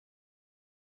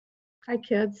Hi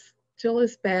kids, Jill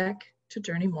is back to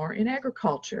Journey More in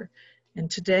Agriculture,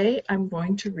 and today I'm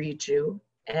going to read you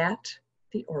At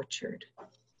the Orchard.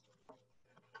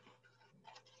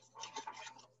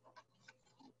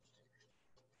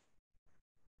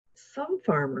 Some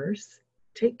farmers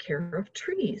take care of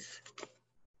trees.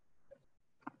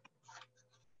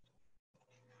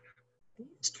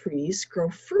 These trees grow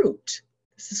fruit.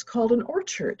 This is called an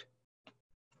orchard.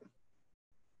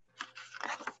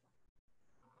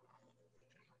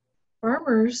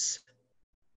 Farmers,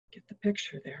 get the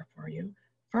picture there for you.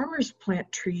 Farmers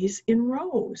plant trees in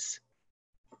rows.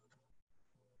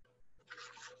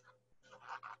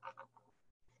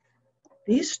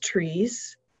 These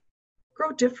trees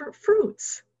grow different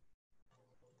fruits.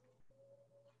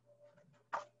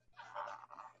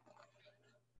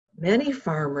 Many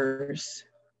farmers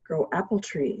grow apple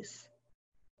trees.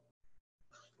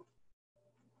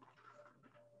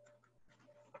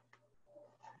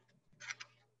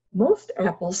 Most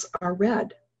apples are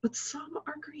red, but some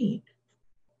are green.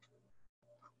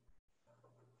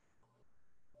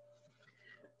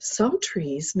 Some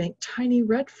trees make tiny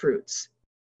red fruits.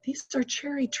 These are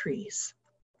cherry trees.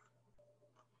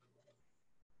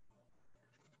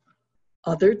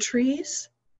 Other trees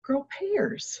grow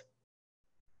pears.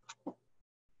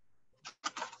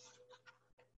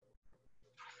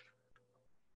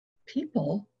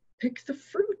 People pick the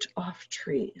fruit off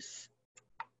trees.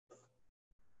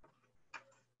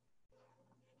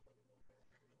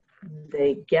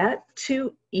 They get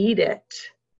to eat it.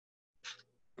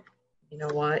 You know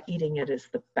what? Eating it is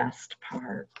the best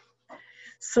part.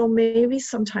 So maybe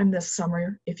sometime this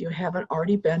summer, if you haven't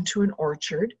already been to an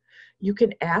orchard, you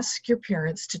can ask your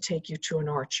parents to take you to an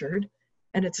orchard.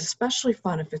 And it's especially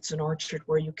fun if it's an orchard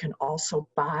where you can also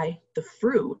buy the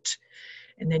fruit.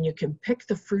 And then you can pick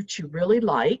the fruit you really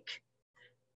like,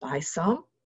 buy some,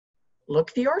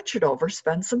 look the orchard over,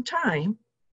 spend some time,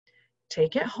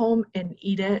 take it home and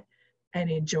eat it and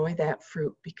enjoy that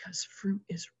fruit because fruit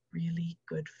is really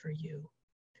good for you.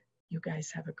 You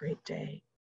guys have a great day.